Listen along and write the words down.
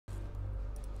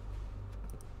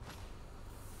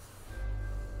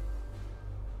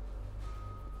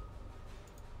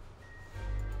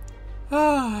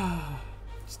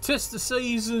It's 'tis the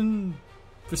season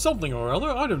for something or other.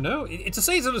 I don't know. It's a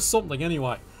season of something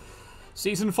anyway.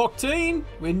 Season 14.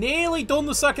 We're nearly done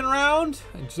the second round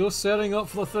and just setting up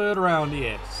for the third round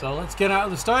here. So let's get out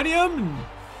of the stadium and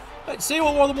let's see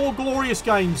what one of the more glorious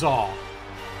games are.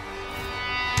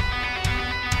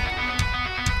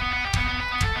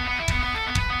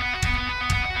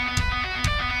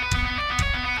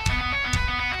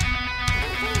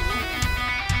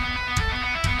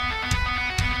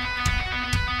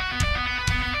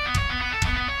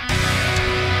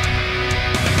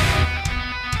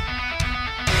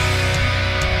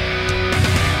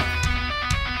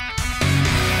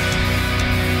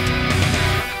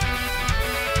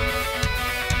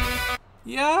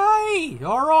 Yay!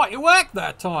 Alright, it worked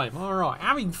that time. Alright,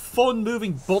 having fun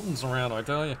moving buttons around, I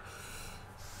tell you.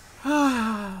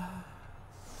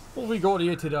 What have we got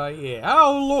here today? Yeah.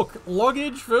 Oh, look.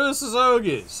 Luggage versus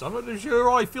Ogres. I'm not sure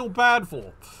I feel bad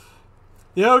for.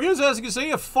 The Ogres, as you can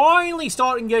see, are finally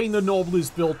starting getting the Nobblers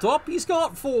built up. He's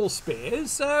got 4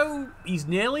 spears, so he's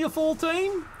nearly a full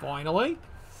team. Finally.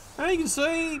 And you can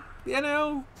see, you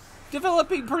know,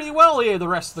 developing pretty well here, the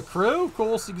rest of the crew. Of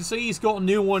course, you can see he's got a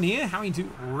new one here, having to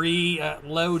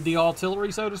reload the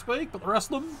artillery, so to speak. But the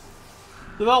rest of them,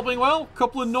 developing well.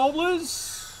 Couple of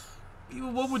Nobblers.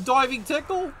 Even one with diving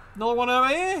tickle. Another one over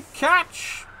here.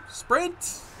 Catch.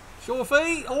 Sprint. Sure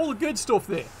feet. All the good stuff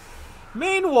there.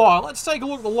 Meanwhile, let's take a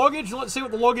look at the luggage and let's see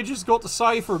what the luggage has got to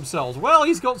say for themselves. Well,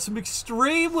 he's got some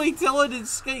extremely talented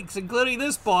skeeks, including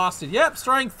this bastard. Yep,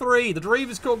 strength 3. The dream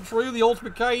has come true. The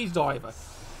ultimate cage diver.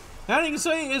 And you can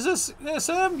see, is this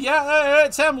him? Yeah,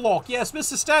 it's Hemlock. Yes,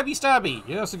 Mr. Stabby Stabby.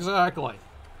 Yes, exactly.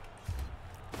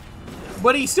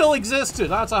 But he still existed.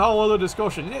 That's a whole other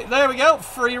discussion. There we go.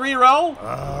 Free reroll.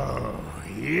 Oh,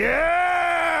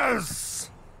 yes!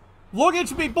 Luggage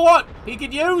to be blunt. He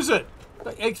could use it.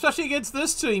 Especially against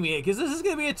this team here, because this is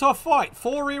going to be a tough fight.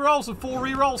 4 rerolls and 4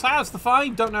 rerolls has the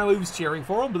fame. Don't know who's cheering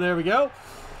for him, but there we go.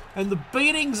 And the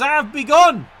beatings have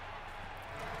begun.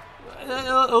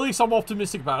 At least I'm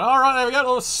optimistic about it. Alright, there we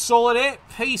go. A solid hit.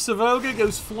 Piece of Ogre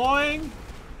goes flying.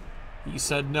 He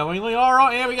said knowingly.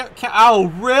 Alright, here we go. Oh,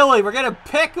 really? We're going to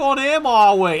pick on him,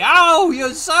 are we? Oh,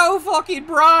 you're so fucking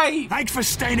brave. Thanks for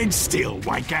standing still,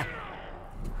 wanker.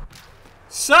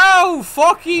 So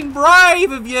fucking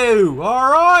brave of you.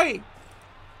 Alright.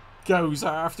 Goes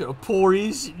after a poor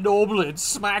innocent noble and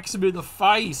smacks him in the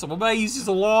face. I'm amazed he's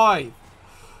alive.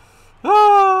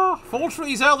 Ah, fortunately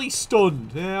he's hardly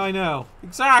stunned. Yeah, I know.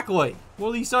 Exactly. One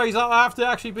of these days I'll have to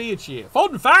actually be a cheer.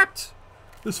 Fun fact!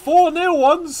 There's 4 new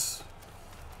ones.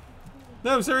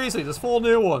 No, seriously, there's 4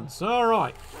 new ones.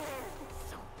 Alright.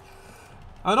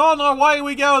 And on our way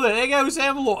we go then. There goes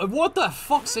Hemlock. What the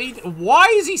fuck's he... Why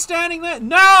is he standing there?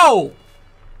 No!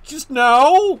 Just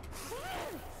no!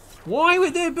 Why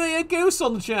would there be a goose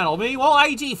on the channel? I mean, well,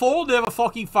 84 never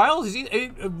fucking fails.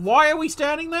 Why are we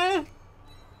standing there?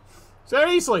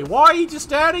 Seriously, why are you just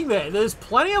standing there? There's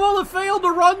plenty of other field to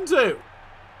run to.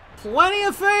 Plenty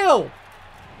of field.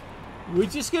 We're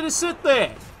just going to sit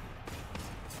there.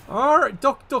 Alright,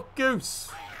 duck, duck,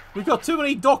 goose. We've got too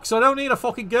many ducks. I don't need a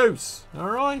fucking goose.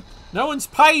 Alright. No one's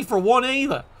paid for one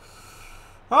either.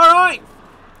 Alright.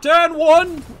 Turn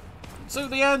 1. See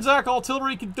what the Anzac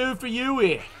artillery can do for you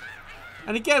here.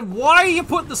 And again, why are you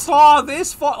putting the star on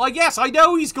this fight? Like, yes, I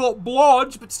know he's got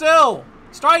blodge, but still.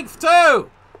 Strength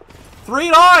 2.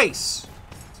 3 dice.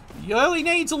 He only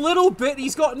needs a little bit.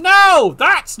 He's got... No!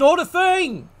 That's not a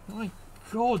thing! My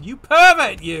God, you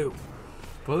pervert, you.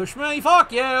 Push me.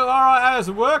 Fuck you. Alright, that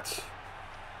hasn't worked.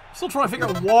 Still trying to figure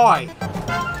out why.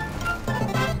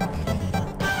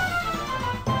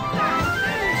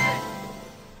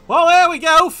 Well, there we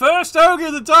go. First Ogre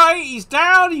of the day. He's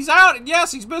down, he's out, and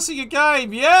yes, he's missing a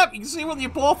game. Yep, you can see what the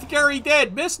Apothecary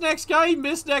did. Missed next game,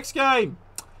 missed next game.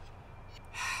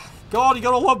 God, you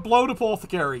gotta love blown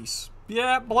Apothecaries.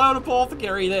 Yeah, blown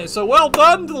Apothecary there. So well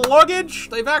done to the luggage.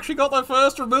 They've actually got their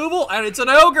first removal, and it's an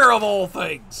Ogre of all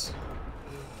things.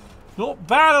 Not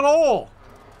bad at all.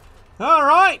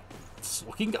 Alright. It's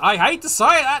looking... I hate to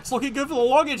say it, that's looking good for the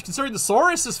luggage, considering the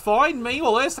Saurus is fine.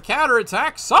 Meanwhile, there's the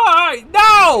counter-attack. Sorry!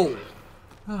 No!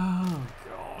 Oh,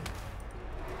 God.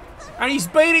 And he's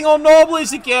beating on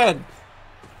Nobblers again.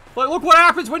 Like, look what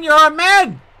happens when you're a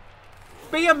man.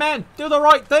 Be a man. Do the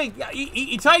right thing.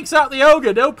 He takes out the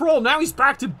Ogre, no problem. Now he's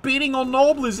back to beating on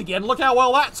Nobblers again. Look how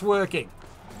well that's working.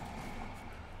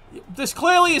 This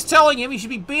clearly is telling him he should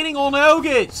be beating on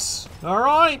Ogres.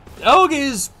 Alright?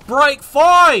 Ogres break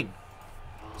fine.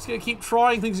 Just gonna keep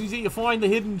trying things until you find the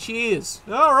hidden cheers.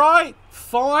 Alright.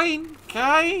 Fine.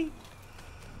 Okay.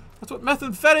 That's what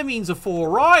methamphetamines are for,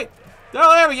 right?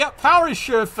 Oh, there we go. Power is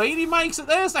sure feet. He makes it.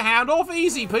 There's the handoff.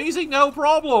 Easy peasy, no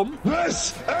problem.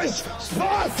 This is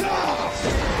Sparta!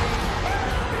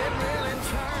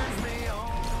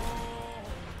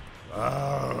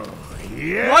 Oh,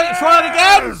 yeah. Right, try it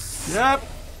again. Yep.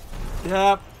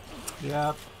 Yep.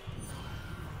 Yep.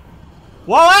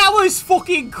 Well, that was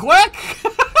fucking quick.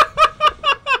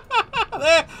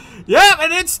 There. Yep,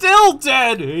 and it's still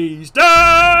dead. He's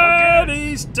dead.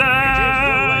 He's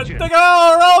dead. They go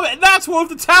all over it. And that's one of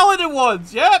the talented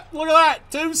ones. Yep, look at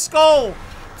that. 2 skull.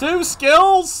 2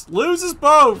 skills. Loses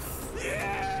both.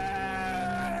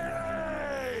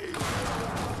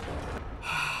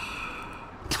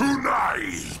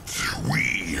 Tonight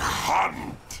we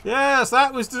hunt. Yes,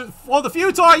 that was one of the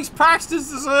few times Paxton's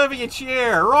deserving a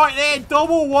cheer. Right there,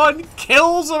 double one,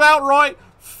 kills him outright,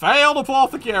 failed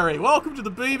apothecary. Welcome to the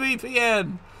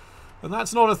BBPN. And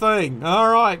that's not a thing.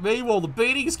 Alright, meanwhile, the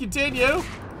beatings continue.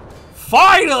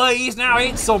 Finally, he's now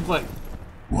hit something.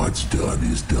 What's done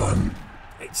is done.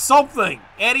 It's something.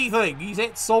 Anything. He's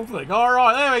hit something.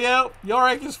 Alright, there we go.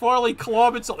 Yorick has finally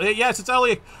clobbered something. Yes, it's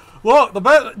only... Look,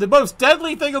 the most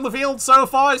deadly thing on the field so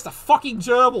far is the fucking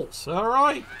gerbils.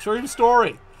 Alright, true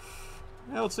story.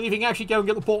 Now, let's see if he can actually go and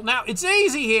get the ball. Now, it's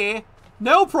easy here.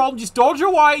 No problem, just dodge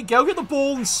away, go get the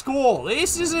ball and score.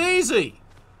 This is easy.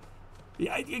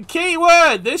 Key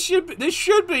word, this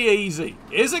should be easy.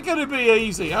 Is it going to be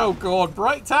easy? Oh god,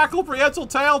 break tackle, prehensile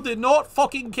tail, did not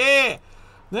fucking care.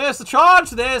 There's the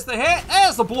charge, there's the hit,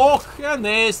 there's the block, and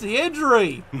there's the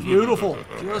injury. Beautiful,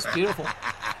 just beautiful.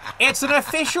 It's an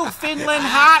official Finland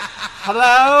hat.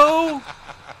 Hello?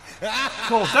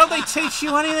 God, don't they teach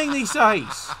you anything these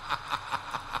days?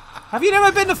 Have you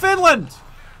never been to Finland?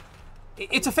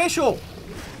 It's official.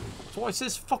 That's why it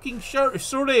says fucking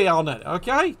Suri on it,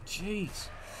 okay? Jeez.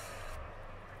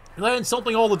 Learn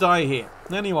something all the day here.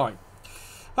 Anyway.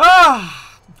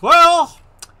 Well,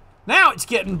 now it's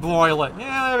getting boiling.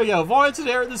 Yeah, there we go. Violence and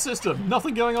air in the system.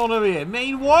 Nothing going on over here.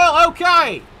 Meanwhile,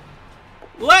 okay.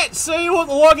 Let's see what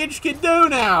the luggage can do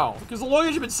now. Because the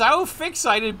luggage have been so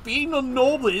fixated being on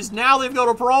nobles, now they've got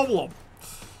a problem.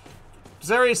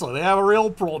 Seriously, they have a real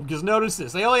problem. Because notice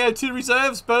this. They only have 2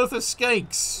 reserves, both are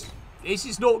skinks. This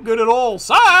is not good at all.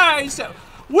 So,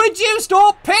 would you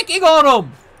stop picking on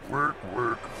them? Work.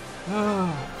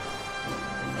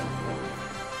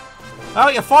 Oh,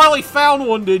 you finally found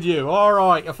one, did you?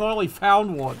 Alright, you finally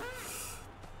found one.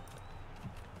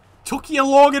 Took you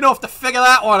long enough to figure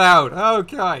that one out.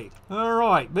 Okay.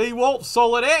 Alright. Meanwhile,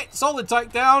 solid hit. Solid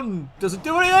takedown. Does it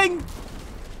do anything?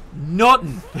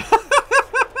 Nothing.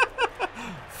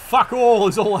 Fuck all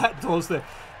is all that does there.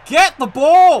 Get the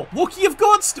ball. Look, you've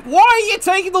got... Why are you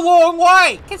taking the long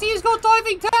way? Because he's got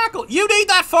diving tackle. You need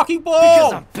that fucking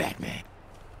ball. Because I'm Batman.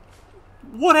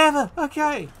 Whatever.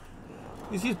 Okay.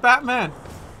 This is Batman.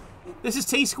 This is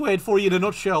T-squared for you in a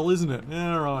nutshell, isn't it?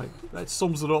 Alright. That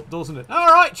sums it up, doesn't it?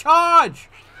 Alright, charge!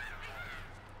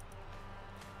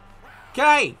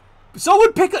 Okay. Would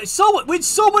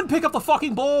someone pick up the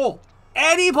fucking ball?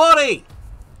 Anybody!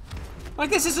 Like,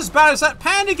 this is as bad as that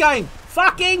Panda game.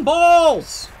 Fucking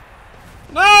balls!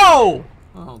 No!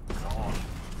 Oh, God.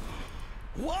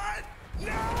 What?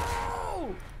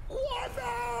 No! What?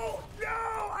 No! No!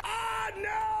 Ah,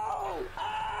 no!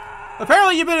 Ah!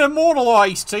 Apparently you've been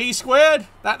immortalized, T-squared.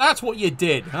 That's what you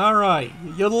did. Alright.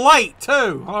 You're late,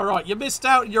 too. Alright, you missed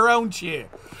out in your own cheer.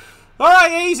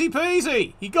 Alright, easy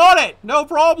peasy. He got it. No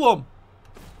problem.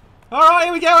 Alright,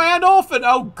 here we go. Hand off. And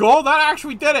oh, God, that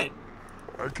actually did it.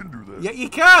 I can do this. Yeah, you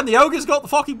can. The ogre's got the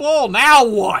fucking ball. Now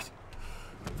what?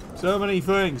 So many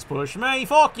things. Push me.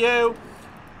 Fuck you.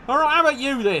 Alright, how about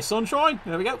you there, sunshine?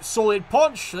 There we go. Solid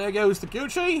punch. There goes the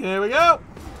Gucci. There we go.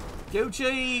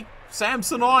 Gucci,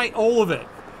 Samsonite, all of it.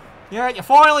 Yeah, you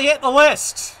finally hit the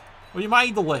list. Well, you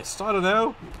made the list. I don't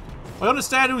know. I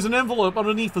understand it was an envelope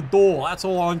underneath the door. That's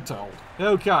all I'm told.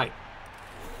 Okay.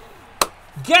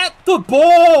 Get the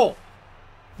ball!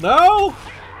 No?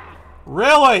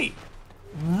 Really?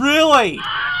 Really?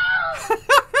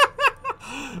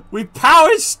 We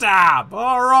power stab!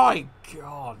 Alright.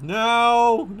 God,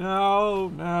 no, no,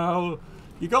 no.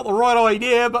 You got the right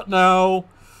idea, but no.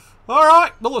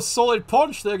 Alright, another solid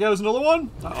punch. There goes another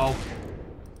one. Uh-oh.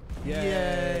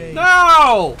 Yay!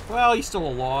 No! Well, he's still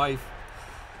alive.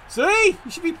 See?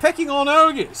 You should be picking on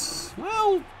ogres.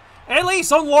 Well, at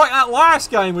least unlike that last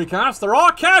game we cast, there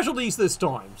are casualties this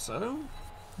time, so...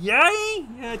 Yay?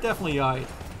 Yeah, definitely yay.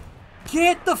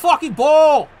 Get the fucking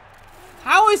ball!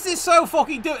 How is this so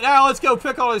fucking now let's go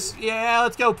pick on us. Yeah,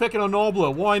 let's go pick on a Nobler.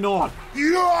 Why not?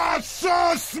 You are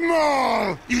so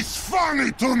small! It's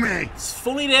funny to me! It's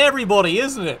funny to everybody,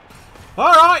 isn't it?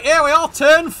 Alright, here we are,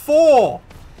 turn 4.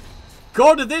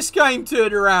 God, did this game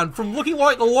turn around from looking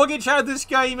like the luggage had this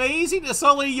game easy to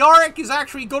suddenly Yorick has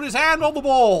actually got his hand on the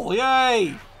ball.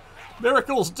 Yay.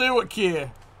 Miracles do it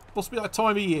here. Must be that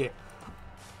time of year.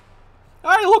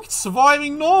 Hey, look, it's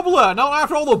surviving Norbler. Not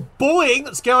after all the bullying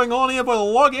that's going on here by the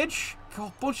luggage.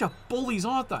 God, bunch of bullies,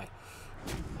 aren't they?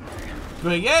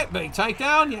 But yeah, big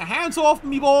takedown. Yeah, hands off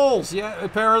me balls. Yeah,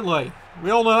 apparently. We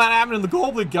all know that happened in the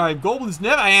Goblin game. Goblins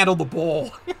never handled the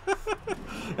ball.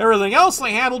 Everything else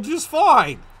they handled just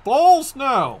fine. Balls,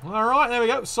 no. Alright, there we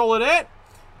go. Solid hit.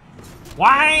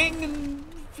 Wang! And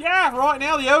yeah, right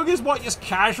now the Ogres might just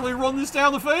casually run this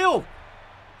down the field.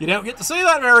 You don't get to see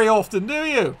that very often, do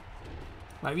you?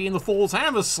 Maybe in the Falls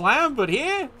Hammer Slam, but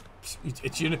here,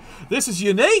 this is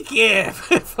unique here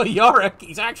for Yorick.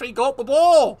 He's actually got the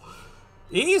ball.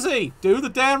 Easy. Do the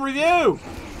damn review.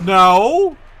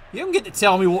 No. You don't get to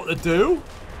tell me what to do.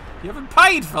 You haven't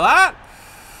paid for that.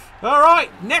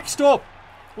 Alright, next up.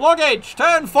 Luggage,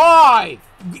 turn 5.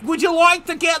 Would you like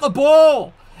to get the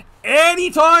ball?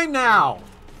 Anytime now.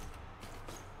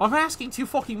 I'm asking too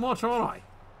fucking much, aren't I?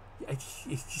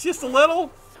 It's just a little.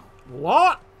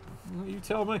 What? You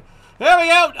tell me. Here we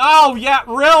go. Oh, yeah,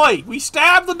 really? We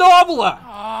stabbed the Nobbler.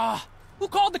 Who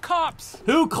called the cops?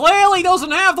 Who clearly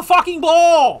doesn't have the fucking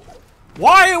ball.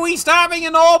 Why are we stabbing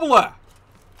a Nobbler?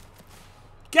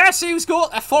 Guess who's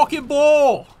got a fucking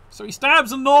ball? So he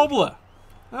stabs a Nobbler.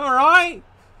 Alright.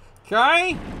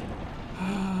 Okay.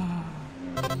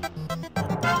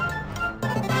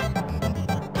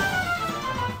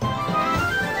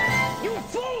 You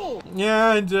fool!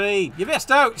 Yeah, indeed. You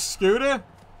missed out, Scooter.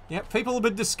 Yep, people have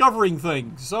been discovering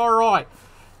things. Alright.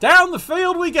 Down the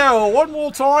field we go. One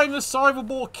more time, this time with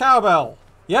more cowbell.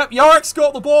 Yep, Yorick's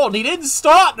got the ball, and he didn't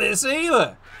start this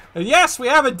either. And yes, we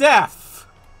have a death.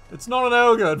 It's not an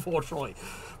ogre, unfortunately.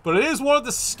 But it is one of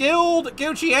the skilled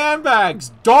Gucci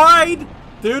handbags. Died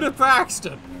due to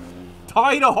Paxton.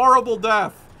 Died a horrible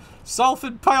death.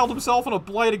 Self-impaled himself on a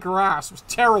blade of grass. It was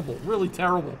terrible. Really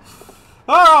terrible.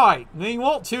 Alright.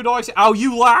 Meanwhile, 2 dice. Oh,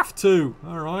 you laughed too.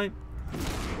 Alright.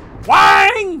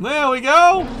 Wang! There we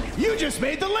go. You just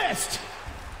made the list.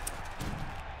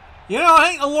 You know, I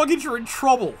think the luggage are in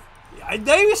trouble.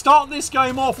 They were starting this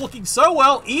game off looking so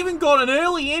well, even got an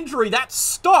early injury that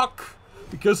stuck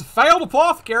because of failed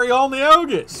apothecary on the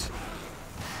Ogres.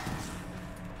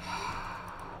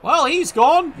 Well, he's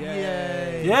gone.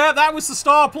 Yay. Yeah, that was the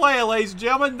star player, ladies and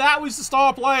gentlemen. That was the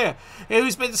star player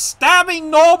who's been stabbing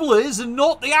Nobblers and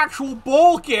not the actual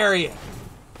ball carrier.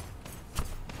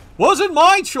 Wasn't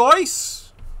my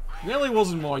choice. Really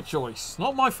wasn't my choice.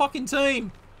 Not my fucking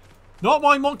team. Not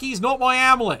my monkeys, not my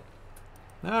amulet.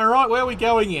 Alright, where are we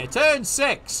going here? Turn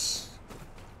 6.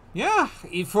 Yeah,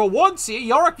 for once here,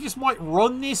 Yorick just might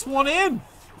run this one in.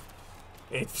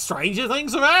 If stranger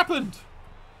things have happened.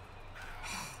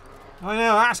 I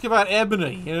know, ask about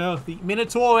Ebony. You know, the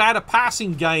Minotaur had a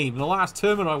passing game in the last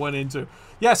tournament I went into.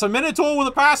 Yes, a Minotaur with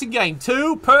a passing game.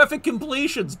 2 perfect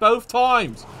completions both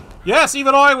times. Yes,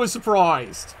 even I was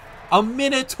surprised. A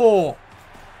Minotaur.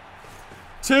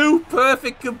 2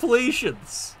 perfect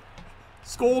completions.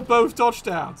 Scored both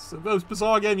touchdowns. The most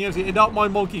bizarre game you ever seen. Not my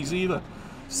monkeys either.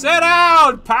 Set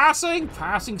out! Passing?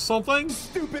 Passing something?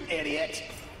 Stupid idiot.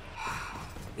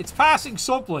 It's passing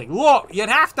something. Look, you'd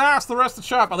have to ask the rest of the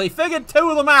chat, but they figured 2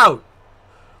 of them out.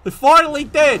 They finally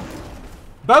did.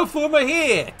 Both of them are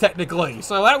here, technically.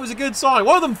 So that was a good sign.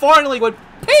 One of them finally went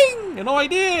ping! An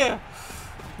idea.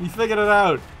 He figured it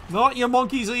out. Not your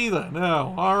monkeys either.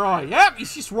 No. Alright. Yep,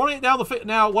 he's just running it down the fit.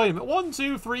 Now, wait a minute. 1,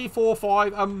 2, 3, 4,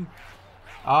 5.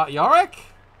 Yorick?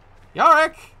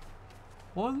 Yorick?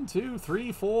 1, 2,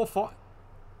 3, 4, 5.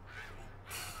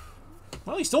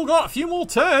 Well, he's still got a few more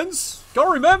turns.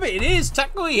 Gotta remember, it is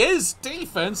technically his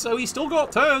defense, so he's still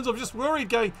got turns. I'm just worried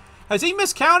going, has he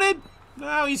miscounted?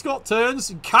 No, he's got turns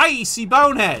in case he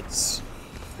boneheads.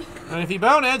 And if he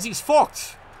boneheads, he's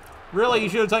fucked. Really, he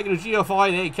should have taken a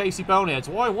GFI there in case he boneheads.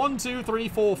 Why? 1, 2, 3,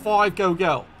 4, 5, go,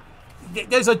 go.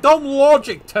 There's a dumb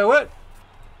logic to it.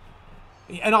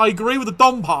 And I agree with the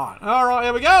dumb part. Alright,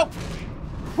 here we go.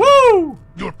 Woo!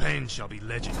 Your pain shall be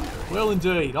legendary. Well,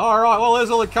 indeed. Alright, well, there's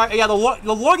all the... Yeah, the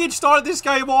luggage started this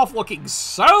game off looking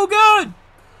so good.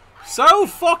 So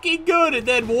fucking good. And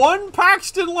then one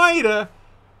Paxton later,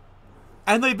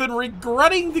 and they've been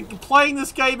regretting playing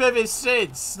this game ever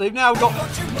since. They've now got...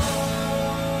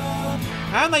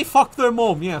 And they fucked their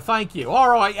mum. Yeah, thank you.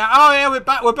 Alright. Oh, yeah,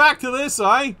 we're back to this,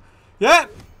 eh? Yeah.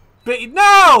 But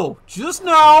no! Just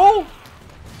no!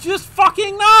 Just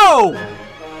fucking no!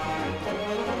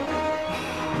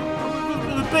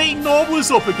 They're beating Nobblers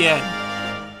up again.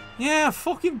 Yeah,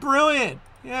 fucking brilliant.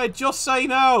 Yeah, just say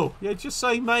no. Yeah, just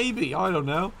say maybe. I don't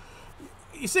know.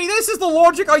 You see, this is the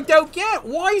logic I don't get.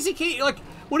 Why is he keep, like,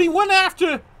 when he went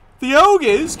after the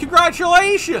Ogres,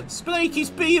 congratulations. But then he keeps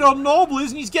beating on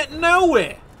Nobblers and he's getting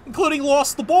nowhere, including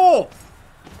lost the ball.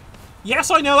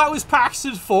 Yes, I know that was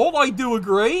Paxton's fault, I do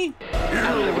agree. You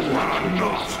are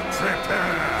not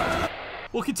prepared.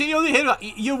 We'll continue on the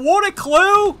hit. You want a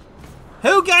clue?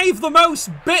 Who gave the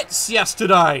most bits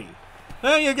yesterday?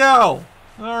 There you go.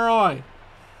 Alright.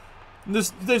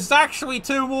 There's actually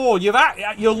 2 more. Your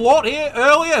lot here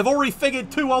earlier have already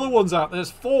figured 2 other ones out.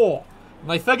 There's 4. And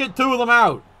they figured 2 of them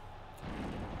out.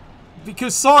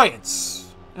 Because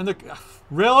science. And the...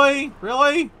 Really?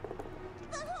 Really?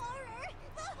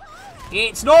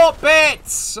 It's not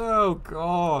bits! Oh,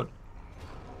 God.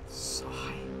 Sigh.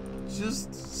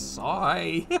 Just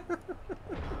sigh.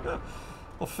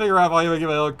 I'll figure out if I ever give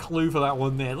a clue for that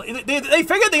one there. They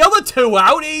figured the other 2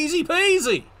 out easy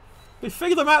peasy. They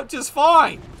figured them out just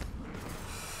fine.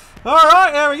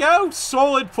 Alright, there we go.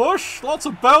 Solid push. Lots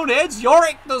of boneheads.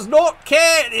 Yorick does not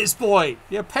care at this point.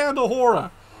 You panda horror.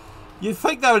 You'd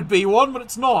think that would be one, but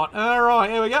it's not.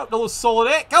 Alright, here we go. Another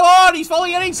solid hit. Come on, he's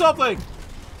finally getting something.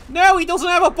 No, he doesn't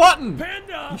have a button.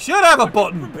 Panda! He should have a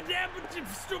button.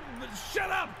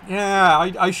 Shut up!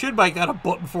 Yeah, I should make that a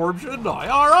button for him, shouldn't I?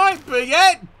 Alright, big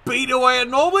hit. Beat away at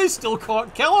Nobly. Still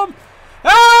can't kill him.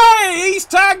 Hey, he's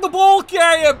tagged the ball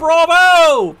carrier.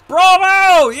 Bravo!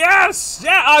 Bravo! Yes!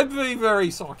 Yeah, I'm being very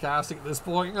sarcastic at this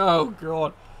point. Oh,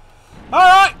 God.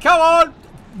 Alright, come on.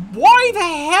 Why the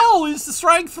hell is the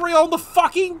strength 3 on the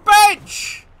fucking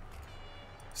bench?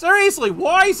 Seriously,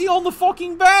 why is he on the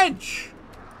fucking bench?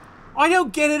 I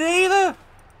don't get it either.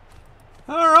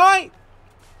 Alright.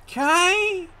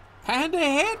 Okay. Panda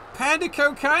hit, panda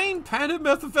cocaine, panda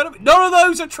methamphetamine. None of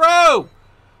those are true.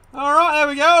 Alright, there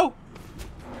we go.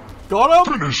 Got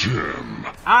him. Finish him.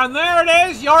 And there it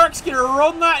is. Yorick's going to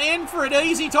run that in for an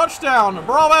easy touchdown.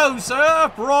 Bravo,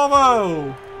 sir.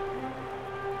 Bravo.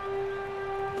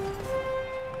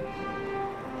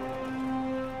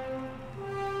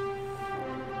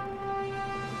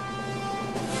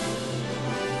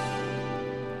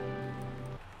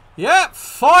 Yep,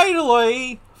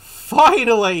 finally,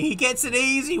 he gets an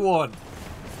easy one.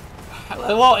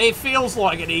 Well, it feels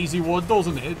like an easy one,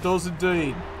 doesn't it? It does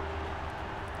indeed.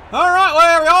 Alright, well,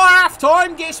 there we are,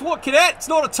 half-time. Guess what, cadet? It's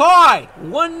not a tie.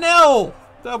 1-0.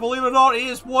 Believe it or not, it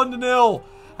is 1-0.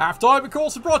 Half-time, of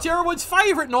course, is brought to everyone's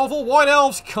favourite novel, White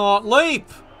Elves Can't Leap.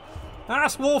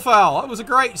 Ask Wolfowl. That was a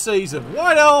great season.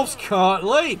 White Elves Can't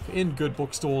Leap. In good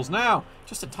bookstores now.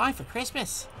 Just in time for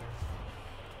Christmas.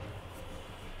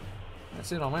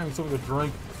 That's it, I'm having something to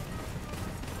drink.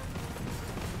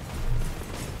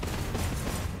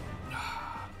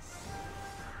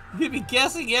 You'd be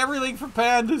guessing everything from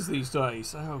pandas these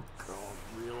days. Oh, God,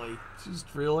 really? Just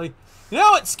really? You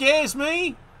know what scares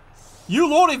me? You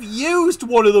lot have used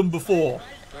one of them before.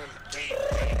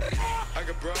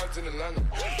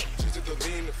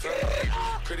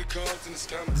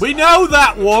 We know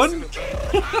that one.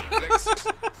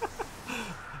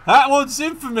 That one's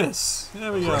infamous.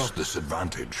 There we go. Press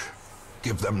disadvantage.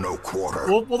 Give them no quarter.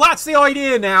 Well, that's the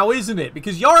idea now, isn't it?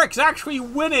 Because Yorick's actually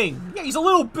winning. Yeah, he's a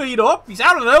little beat up. He's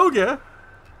out of an ogre.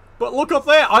 But look up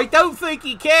there. I don't think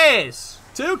he cares.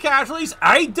 2 casualties,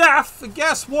 a death. And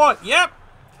guess what? Yep.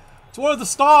 It's one of the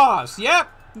stars. Yep.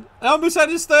 Almost had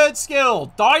his 3rd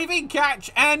skill. Diving, catch,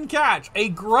 and catch. A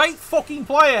great fucking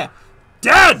player.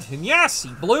 Dead. And yes, he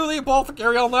blew the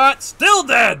apothecary on that. Still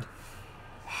dead.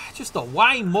 Just the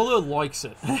way Mother likes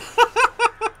it.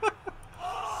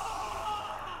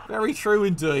 Very true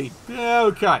indeed.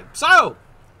 Okay, so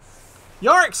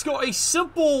Yorick's got a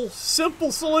simple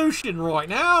solution right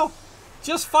now.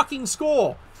 Just fucking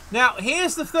score. Now,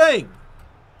 here's the thing.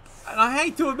 And I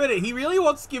hate to admit it, he really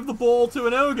wants to give the ball to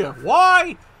an ogre.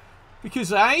 Why?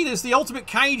 Because A, there's the ultimate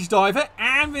cage diver,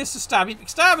 and there's the stabby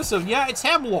McStabber. So yeah, it's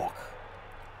Hemlock.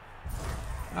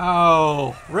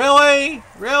 Oh, really?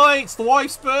 Really? It's the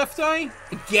wife's birthday?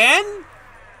 Again?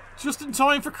 Just in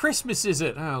time for Christmas, is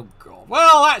it? Oh, God.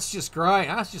 Well, that's just great.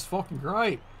 That's just fucking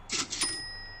great.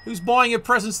 Who's buying her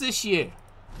presents this year?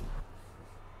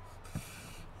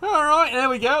 Alright, there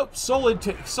we go. Solid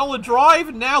drive,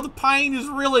 and now the pain is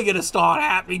really going to start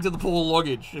happening to the poor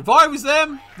luggage. If I was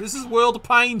them, this is World of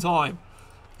Pain time.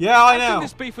 Yeah, I know. How can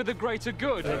this be for the greater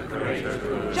good?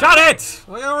 Shut it!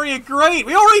 We already agreed.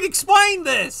 We already explained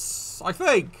this, I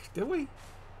think. Did we?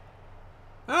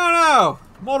 I don't know.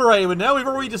 Moderator would know. We've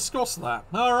already discussed that.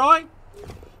 Alright.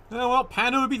 Oh, well,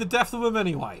 Panda would be the death of him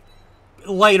anyway.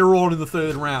 Later on in the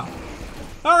 3rd round.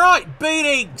 Alright,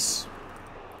 beatings.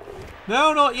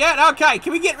 No, not yet. Okay,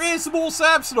 can we get rid of some more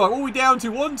Samsonite? What are we down to?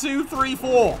 1, 2, 3,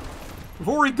 4. We've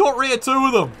already got rid of 2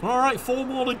 of them. Alright, 4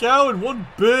 more to go and one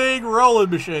big rolling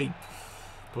machine.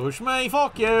 Push me,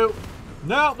 fuck you.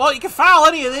 No, well, you can foul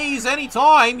any of these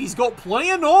anytime. He's got plenty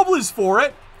of Nobblers for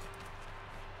it.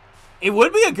 It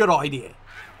would be a good idea.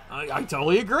 I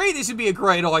totally agree. This would be a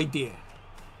great idea.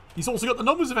 He's also got the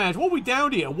numbers advantage. What are we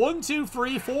down here? 1, 2,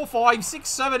 3, 4, 5, 6,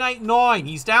 7, 8, 9.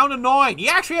 He's down to 9. He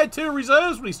actually had 2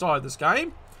 reserves when he started this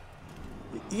game.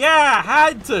 Yeah,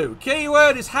 had to.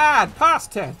 Keyword is had.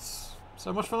 Past tense.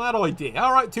 So much for that idea.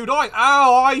 Alright, 2 die.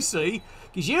 Oh, I see.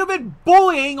 Because you've been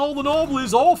bullying all the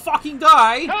Nobblers all fucking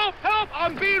day. Help! Help!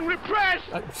 I'm being repressed!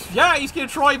 Yeah, he's going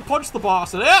to try and punch the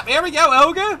bastard. Yep, here we go,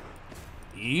 Ogre.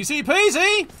 Easy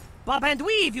peasy. Bob and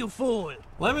weave, you fool!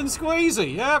 Lemon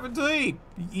squeezy. Yep, indeed.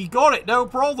 You got it, no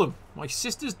problem. My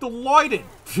sister's delighted.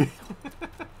 My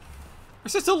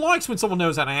sister likes when someone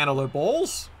knows how to handle their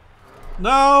balls.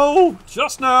 No,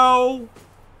 just no.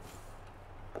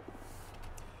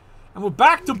 And we're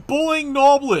back to bullying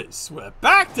Nobblers. We're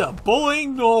back to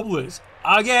bullying Nobblers.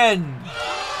 Again.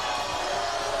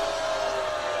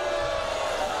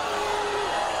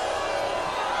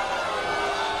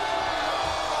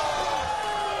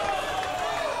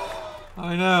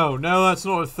 I know. No, that's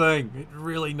not a thing. It's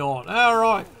really not.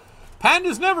 Alright.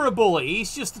 Panda's never a bully.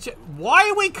 He's just a Why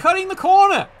are we cutting the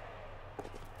corner?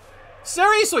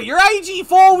 Seriously, your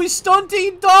AG4 was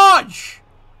stunting dodge.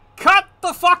 Cut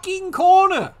the fucking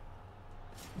corner.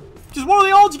 Just one of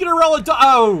the odds you're gonna roll a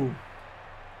oh.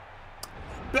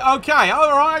 Okay,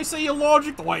 alright, I see your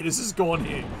logic the way this is going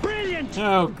here. Brilliant!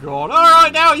 Oh god.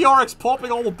 Alright, now Yorick's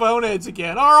popping all the boneheads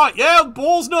again. Alright, yeah, the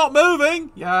ball's not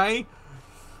moving. Yay.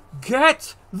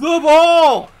 Get the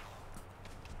ball!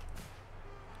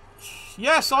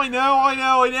 Yes, I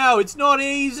know. It's not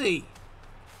easy.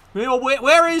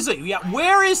 Where is he? Yeah,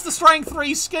 where is the strength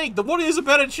 3 skink? The one who has a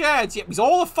better chance. Yep, he's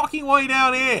all the fucking way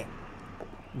down here.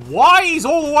 Why he's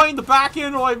all the way in the back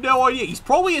end, I have no idea. He's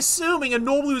probably assuming a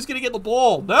Nobbly was going to get the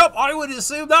ball. Nope, I would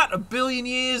assume that a billion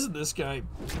years in this game.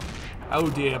 Oh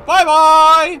dear.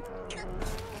 Bye-bye!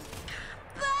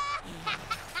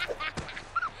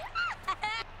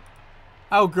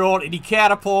 Oh god, and he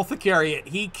can't apothecary it.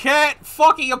 He can't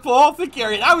fucking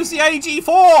apothecary it. That was the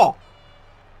AG4!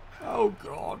 Oh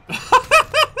god.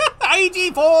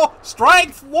 AG4,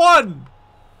 strength 1!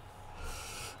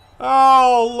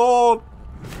 Oh lord.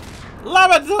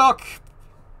 Lemon duck!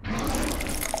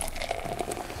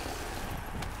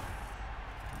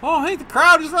 Oh, I think the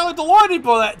crowd is rather delighted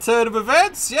by that turn of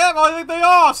events. Yep, I think they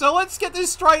are. So let's get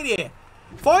this straight here.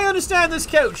 If I understand this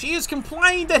coach, he has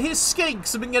complained that his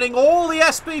skinks have been getting all the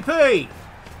SPP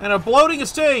and are bloating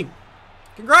his team.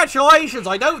 Congratulations,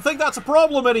 I don't think that's a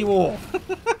problem anymore.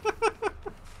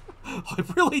 I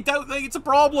really don't think it's a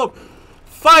problem.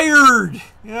 Fired!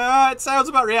 Yeah, it sounds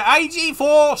about right.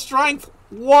 AG4, strength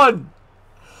 1.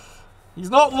 He's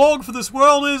not long for this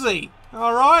world, is he?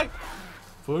 Alright.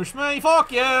 Push me,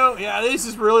 fuck you. Yeah, this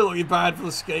is really looking bad for the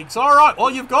skinks. Alright, well,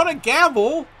 you've got to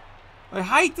gamble. I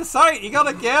hate to say it, you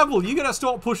gotta gamble. You gotta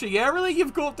stop pushing everything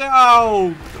you've got down.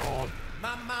 Oh, God.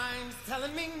 My mind's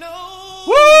telling me no.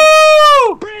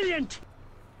 Woo! Brilliant!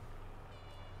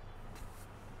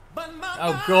 But my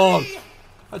Oh, God. body,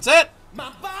 That's it.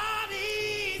 my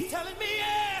body's telling me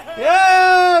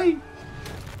yeah. Yay!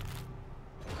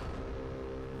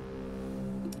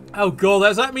 Oh, God,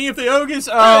 does that mean if the Ogres...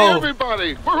 Hey, Oh.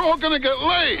 everybody! We're all gonna get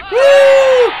late!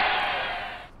 Woo!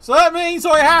 So that means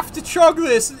I have to chug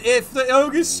this if the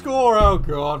Ogres score. Oh,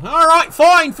 God. Alright,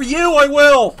 fine. For you, I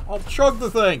will. I'll chug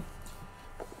the thing.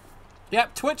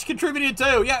 Yep, Twitch contributed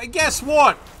too. Yeah, guess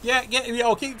what? Yeah,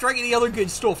 I'll keep drinking the other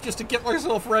good stuff just to get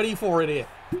myself ready for it here.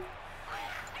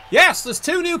 Yes, there's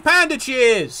 2 new Panda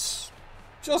cheers.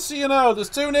 Just so you know, there's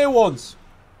 2 new ones.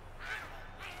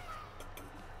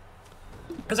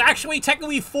 There's actually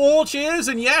technically 4 cheers,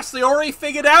 and yes, they already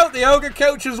figured out the Ogre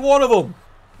Coach is one of them.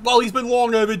 Well, he's been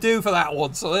long overdue for that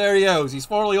one, so there he goes. He's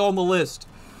finally on the list.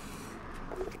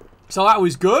 So that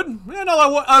was good.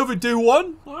 Another overdue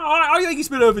one. I think he's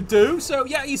been overdue, so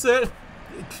yeah, he's there.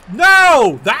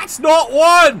 No! That's not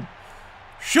one!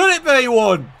 Should it be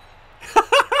one?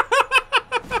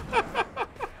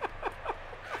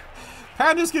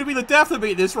 Panda's going to be the death of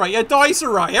me at this rate. Yeah, dice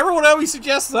array. Everyone always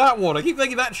suggests that one. I keep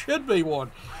thinking that should be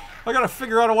one. I gotta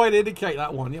figure out a way to indicate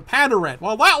that one. Yeah, Panda Red.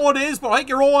 Well, that one is, but I think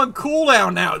you're all on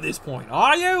cooldown now at this point.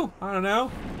 Are you? I don't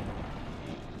know.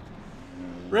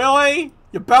 Really?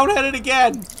 You're boneheaded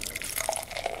again.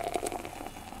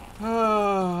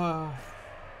 I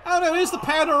don't know. Is the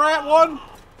Panda Rat one?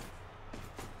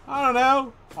 I don't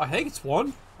know. I think it's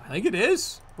one. I think it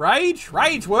is. Rage.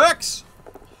 Rage works.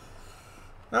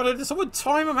 Did someone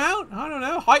time him out? I don't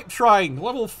know. Hype train,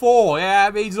 level 4. Yeah,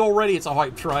 it means already it's a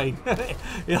hype train.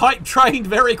 It hype trained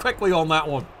very quickly on that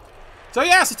one. So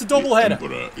yes, it's a double header. The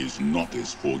Emperor is not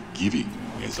as forgiving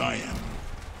as I am.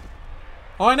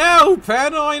 I know,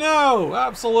 Panda, I know.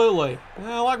 Absolutely.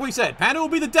 Like we said, Panda will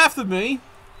be the death of me.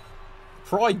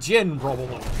 Try Jin,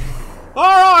 probably.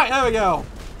 Alright, there we go.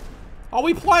 Are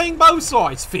we playing both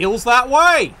sides? Feels that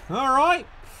way. Alright.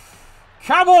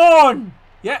 Come on!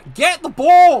 Yeah, get the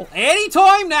ball!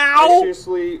 Anytime now! I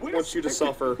seriously want you to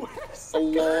suffer a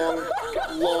long,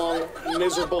 long,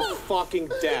 miserable fucking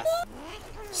death.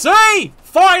 See?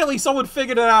 Finally someone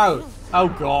figured it out. Oh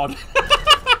god.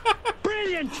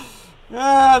 Brilliant!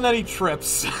 And then he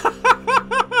trips.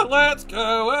 Let's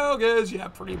go, Ogres. Yeah,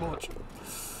 pretty much.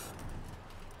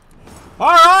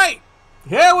 Alright!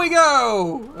 Here we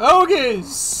go!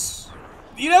 Ogres!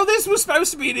 You know, this was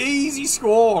supposed to be an easy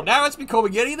score. Now it's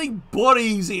becoming anything but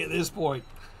easy at this point.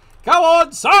 Come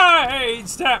on, side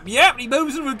step. Yep, he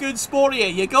moves into a good spot here.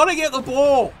 You gotta get the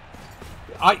ball.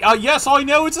 Yes, I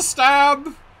know it's a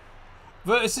stab.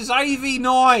 Versus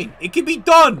AV9. It can be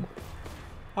done.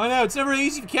 I know, it's never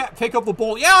easy if you can't pick up the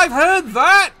ball. Yeah, I've heard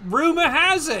that. Rumor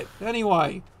has it.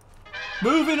 Anyway,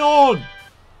 moving on.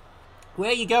 Where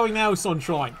are you going now,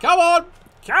 Sunshine? Come on.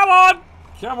 Come on.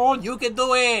 Come on, you can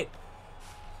do it.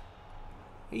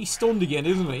 He's stunned again,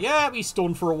 isn't he? Yeah, he's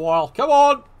stunned for a while. Come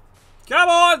on. Come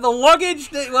on. The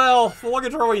luggage, well, the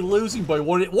luggage are already losing by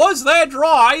one. It was their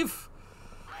drive.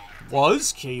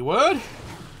 Was, keyword.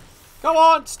 Come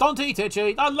on, stunty,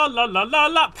 titchy. La la la la la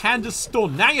la. Panda's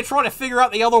stunned. Now you're trying to figure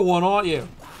out the other one, aren't you?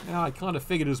 Yeah, I kind of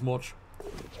figured as much.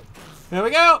 There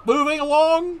we go. Moving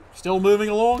along. Still moving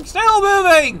along. Still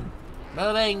moving.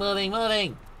 Moving, moving,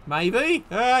 moving. Maybe.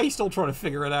 He's still trying to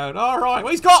figure it out. All right.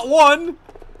 Well, he's got one.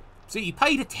 See, he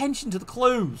paid attention to the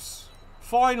clues.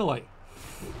 Finally.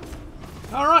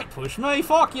 Alright, push me.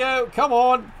 Fuck you. Come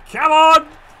on. Come on.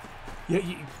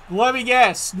 Let me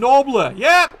guess. Nobbler.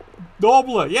 Yep.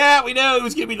 Nobbler. Yeah, we know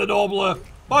who's giving me the Nobbler.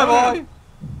 Bye-bye.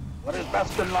 What is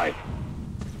best in life?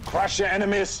 Crush your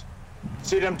enemies,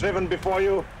 see them driven before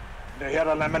you, and hear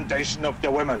the lamentation of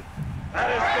their women. That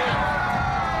is good.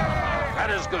 That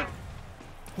is good.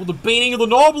 Well, the beating of the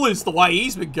Nobbler is the way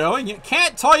he's been going. You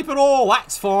can't type at all.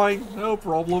 That's fine. No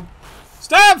problem.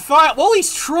 Stab fire. Well,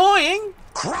 he's trying.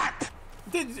 Crap!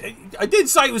 I did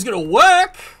say it was going to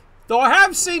work. Though I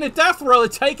have seen a Death Roller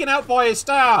taken out by a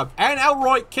stab and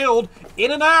outright killed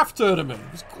in an AF tournament.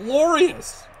 It was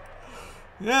glorious.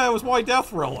 Yeah, it was my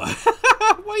Death Roller.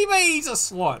 What do you mean he's a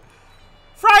slut?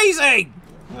 Phrasing!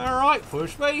 Alright,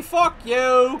 push me. Fuck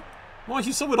you. Mind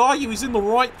you, some would argue he's in the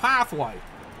right pathway.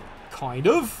 Kind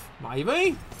of.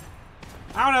 Maybe.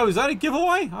 I don't know. Is that a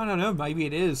giveaway? I don't know. Maybe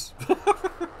it is.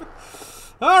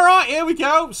 Alright, here we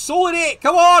go. Solid hit.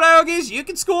 Come on, Ogres. You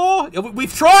can score.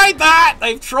 We've tried that.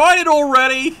 They've tried it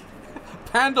already.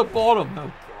 Panda bottom.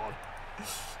 Oh, God.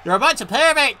 You're a bunch of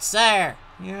perverts, sir.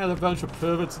 Yeah, they're a bunch of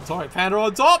perverts and type. Panda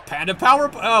on top. Panda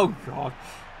power. Oh, God.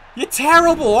 You're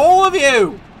terrible, all of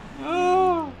you.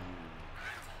 Oh.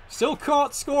 Still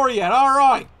can't score yet.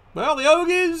 Alright. Well, the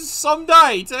Ogres,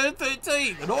 someday, turn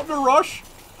 13. They're not in a rush.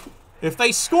 If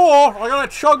they score, I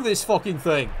gotta chug this fucking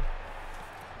thing.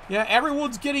 Yeah,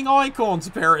 everyone's getting icons,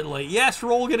 apparently. Yes,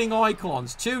 we're all getting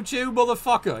icons. Choo-choo,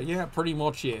 motherfucker. Yeah, pretty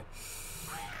much, yeah.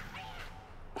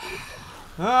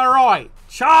 Alright.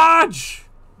 Charge!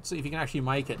 Let's see if you can actually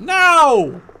make it.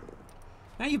 No!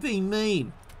 Now you're being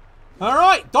mean.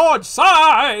 Alright, dodge,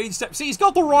 sidestep. See, he's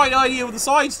got the right idea with the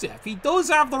sidestep. He does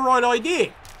have the right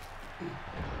idea.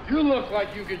 You look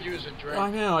like you could use a drink.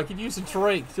 I know, I could use a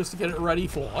drink just to get it ready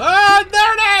for. Ah,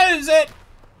 there it is!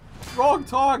 Wrong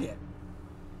target.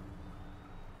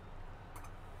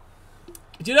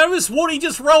 Did you notice what he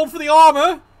just rolled for the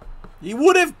armor? He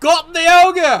would have gotten the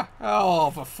ogre! Oh,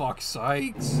 for fuck's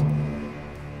sakes.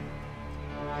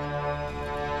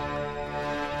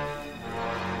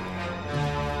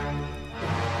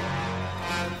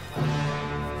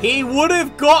 He would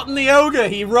have gotten the ogre.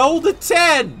 He rolled a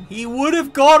 10. He would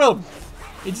have got him.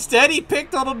 Instead, he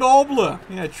picked on a Nobbler.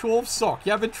 Yeah, Chorf sock.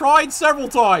 Yeah, I've been tried several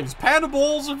times. Panda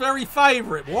balls are very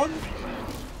favorite. One.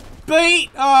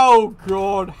 Beat. Oh,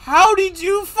 God. How did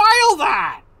you fail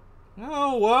that?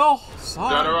 Oh, well.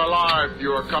 Sorry. Dead or alive,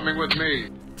 you are coming with me.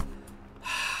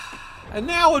 And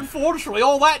now, unfortunately,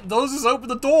 all that does is open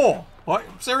the door. Like,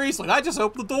 seriously, that just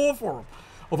opened the door for him.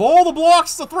 Of all the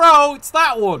blocks to throw, it's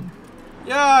that one.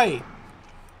 Yay!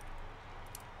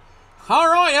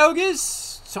 Alright,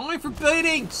 Ogres. Time for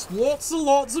beatings. Lots and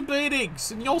lots of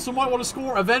beatings. And you also might want to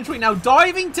score eventually. Now,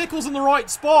 diving tickles in the right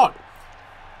spot.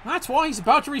 That's why he's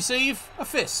about to receive a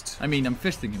fist. I mean, I'm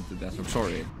fisting him to death, I'm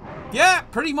sorry. Yeah,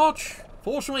 pretty much.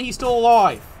 Fortunately, he's still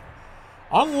alive.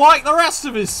 Unlike the rest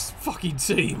of his fucking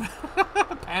team.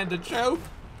 Panda joke.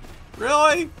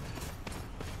 Really?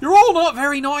 You're all not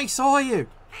very nice, are you?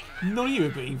 None of you are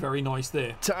being very nice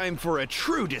there. Time for a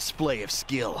true display of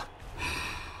skill.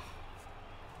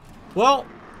 Well,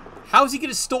 how's he going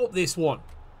to stop this one?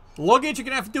 Luggage, you're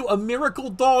going to have to do a miracle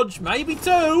dodge, maybe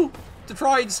two, to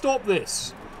try and stop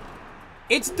this.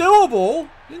 It's doable.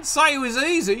 Didn't say it was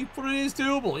easy, but it is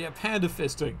doable. Yeah, panda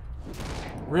fisting.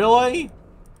 Really?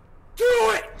 Do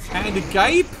it! Panda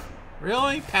gape?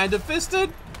 Really? Panda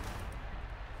fisted?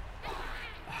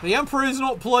 The Emperor is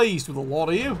not pleased with a lot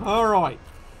of you. Alright.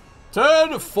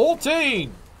 Turn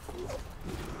 14.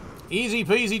 Easy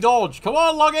peasy dodge. Come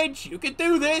on, Luggage. You can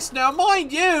do this. Now,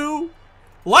 mind you,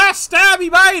 last stab he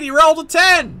made, he rolled a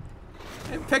 10.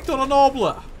 And picked on a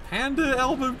Nobbler. Panda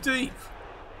elbow deep.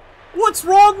 What's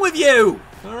wrong with you?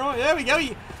 Alright, there we go.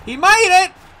 He made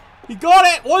it. He got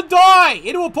it. One die.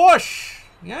 Into a push.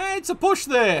 Yeah, it's a push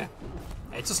there.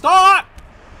 It's a start.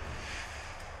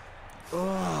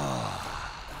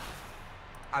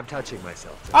 I'm touching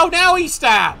myself. Oh, now he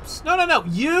stabs. No, no, no.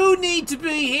 You need to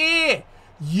be here.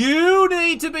 You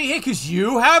need to be here because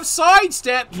you have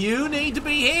sidestep. You need to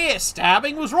be here.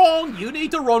 Stabbing was wrong. You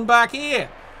need to run back here.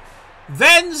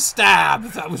 Then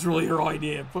stab. That was really your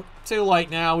idea. But too late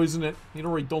now, isn't it? You'd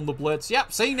already done the blitz.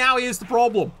 Yep, see, now here's the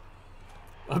problem.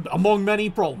 Among many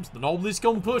problems. The Nobbler's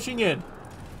come pushing in.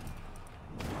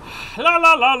 La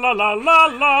la la la la la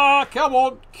la. Come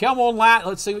on, lad.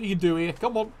 Let's see what you can do here.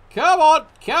 Come on, come on,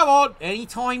 come on. Any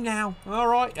time now. All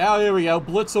right. Oh, here we go.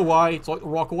 Blitz away. It's like the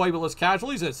rock away, but less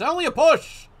casualties. It's only a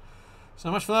push.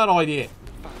 So much for that idea.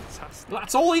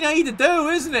 That's all he needed to do,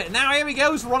 isn't it? Now here he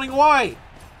goes, running away.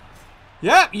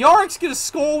 Yep, Yorick's gonna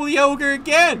score with the ogre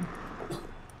again.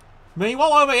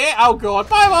 Meanwhile, over here. Oh god.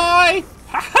 Bye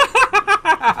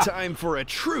bye. Time for a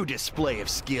true display of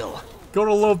skill.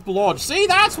 Gotta love Blodge. See,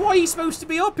 that's why he's supposed to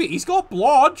be up here. He's got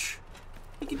Blodge.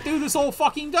 He can do this all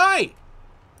fucking day.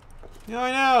 Yeah,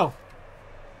 I know.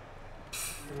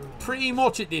 Pretty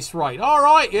much at this rate.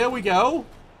 Alright, here we go.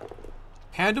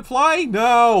 Panda play?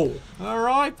 No.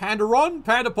 Alright, Panda run,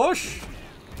 Panda push.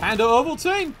 Panda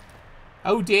Ovaltine.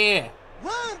 Oh dear.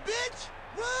 Run, bitch!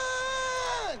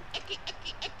 Run!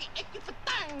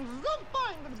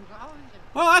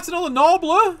 Well, that's another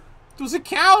Nobbler. Does it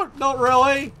count? Not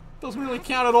really. Doesn't really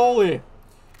count at all here.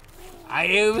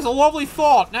 It was a lovely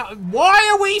thought. Now, why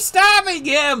are we stabbing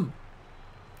him?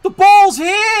 The ball's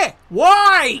here.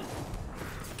 Why?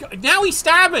 Now he's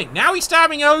stabbing. Now he's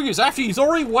stabbing ogres after he's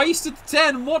already wasted the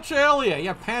 10 much earlier.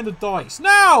 Yeah, Panda dice.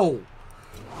 No!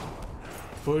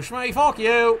 Push me. Fuck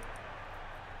you.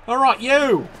 Alright,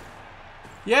 you.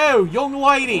 You, young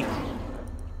lady.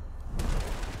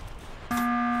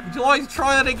 Would you like to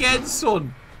try that again,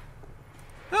 son?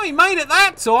 No, he made it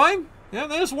that time. Yeah,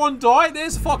 there's one die.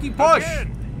 There's a fucking push.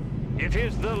 Again, it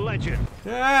is the legend.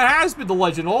 Yeah, it has been the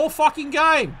legend all fucking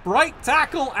game. Break,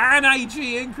 tackle, and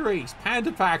AG increase.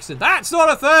 Panda Paxton. That's not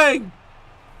a thing.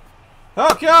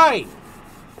 Okay.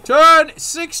 Turn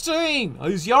 16.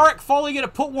 Is Yorick finally going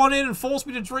to put one in and force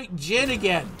me to drink gin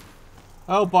again?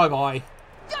 Oh, bye-bye.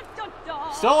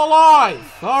 Still alive.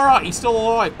 All right, he's still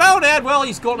alive. Bowdad, well,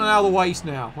 he's gotten out of the waist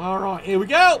now. All right, here we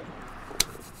go.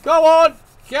 Go on.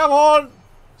 Come on.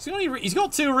 He's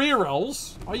got 2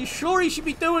 rerolls. Are you sure he should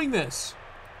be doing this?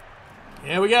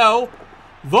 Here we go.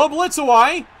 The blitz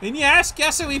away. And yes,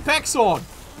 guess who he pecks on?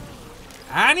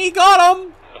 And he got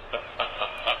him.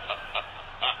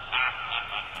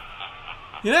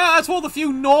 You know, that's one of the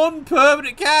few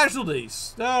non-permanent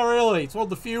casualties. No, really. It's one of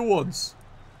the few ones.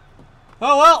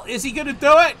 Oh, well. Is he going to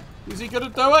do it? Is he going to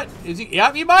do it? Is he?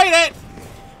 Yep, he made it.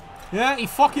 Yeah, he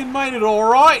fucking made it all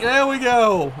right. There we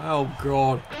go. Oh,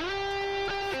 God.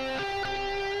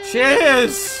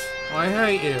 Cheers. I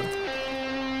hate you.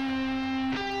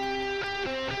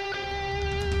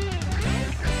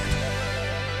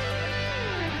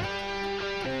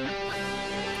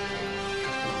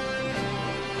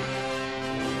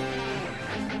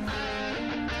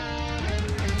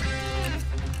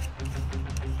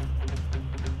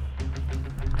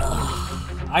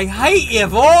 I hate you,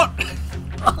 Vaught!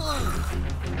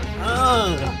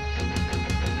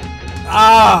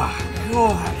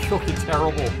 God, that's fucking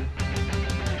terrible.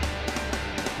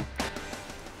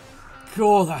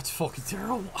 God, that's fucking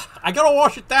terrible. I gotta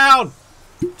wash it down!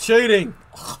 Cheating!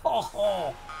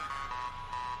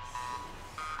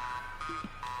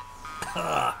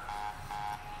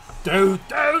 Do do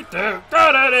do do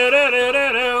do do do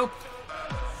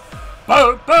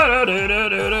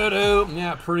do do.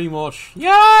 Yeah, pretty much.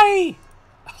 Yay!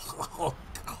 Oh,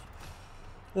 God.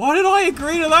 Why did I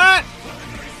agree to that?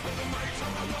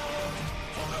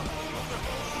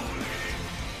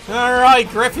 Alright,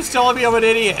 Griff is telling me I'm an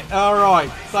idiot. Alright,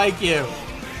 thank you.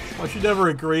 I should never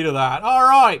agree to that.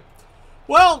 Alright.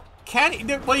 Well, can he?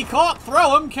 Well, he can't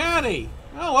throw him, can he?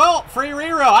 Oh, well, free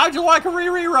reroll. How'd you like a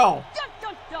reroll?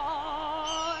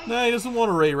 No, he doesn't want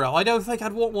a reroll. I don't think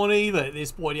I'd want one either at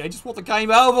this point. I just want the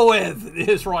game over with. It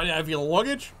is right now for your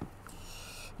luggage.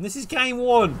 And this is game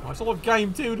 1. I still have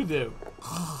game 2 to do.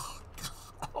 Oh,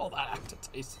 that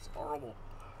aftertaste is horrible.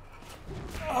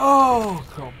 Oh,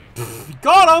 God. You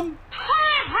got him!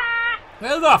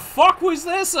 Where the fuck was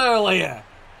this earlier?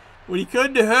 When he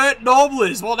couldn't hurt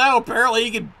nobblers. Well, now apparently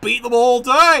he can beat them all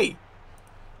day.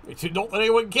 Not that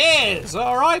anyone cares.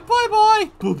 Alright,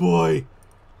 bye-bye. Bye-bye.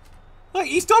 Look,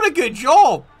 he's done a good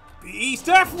job. He's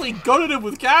definitely gutted him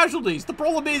with casualties. The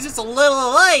problem is it's a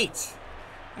little late.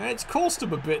 And it's cost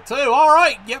him a bit too.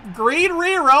 Alright, yep, green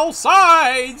reroll,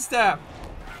 sidestep.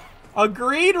 A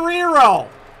green reroll.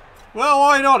 Well,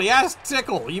 why not? He has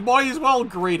tickle. You might as well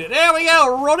green it. There we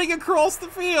go, running across the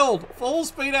field. Full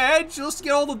speed ahead, just to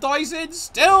get all the dice in.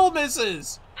 Still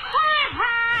misses.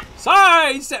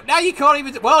 Sidestep. Now you can't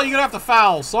even... Well, you're going to have to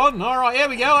foul, son. Alright, here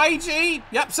we go. AG.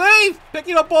 Yep, see?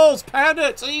 Picking up balls. Panda.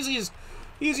 It's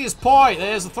easiest pie.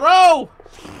 There's the throw.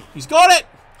 He's got it.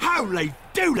 Holy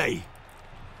dooly!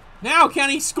 Now, can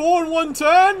he score in one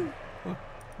turn?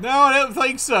 No, I don't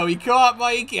think so. He can't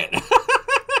make it.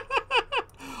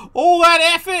 All that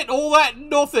effort, all that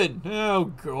nothing. Oh,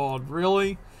 God,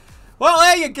 really? Well,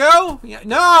 there you go. Yeah,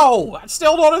 no, that's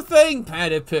still not a thing.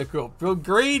 Panda pickup.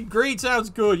 Greed sounds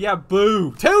good. Yeah,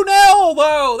 boo. 2-0,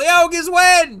 though. The Ogres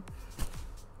win.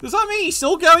 Does that mean he's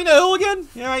still going to Hooligan?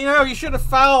 Yeah, you know, he should have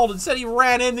fouled. Instead, he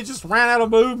ran in and just ran out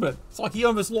of movement. It's like he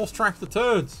almost lost track of the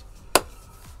turns.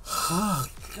 Oh,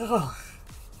 God.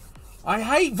 I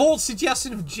hate Vault's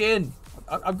suggestion of gin.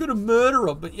 I'm going to murder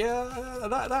him, but yeah,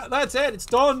 that's it. It's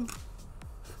done.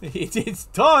 It's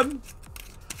done.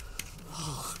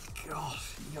 Oh,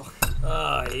 gosh.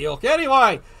 Yuck. Yuck.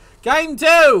 Anyway, game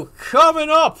 2 coming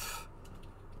up.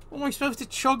 What am I supposed to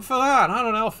chug for that? I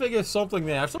don't know. I'll figure something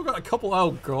there. I've still got a couple.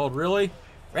 Oh, God, really?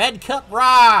 Red Cup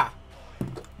Rah.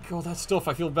 God, that stuff.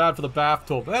 I feel bad for the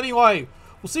bathtub. Anyway,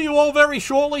 we'll see you all very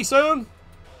shortly soon.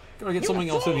 Gotta get something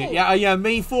else in here. Yeah,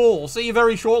 me fool. See you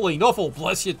very shortly. Nuffle,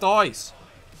 bless your dice.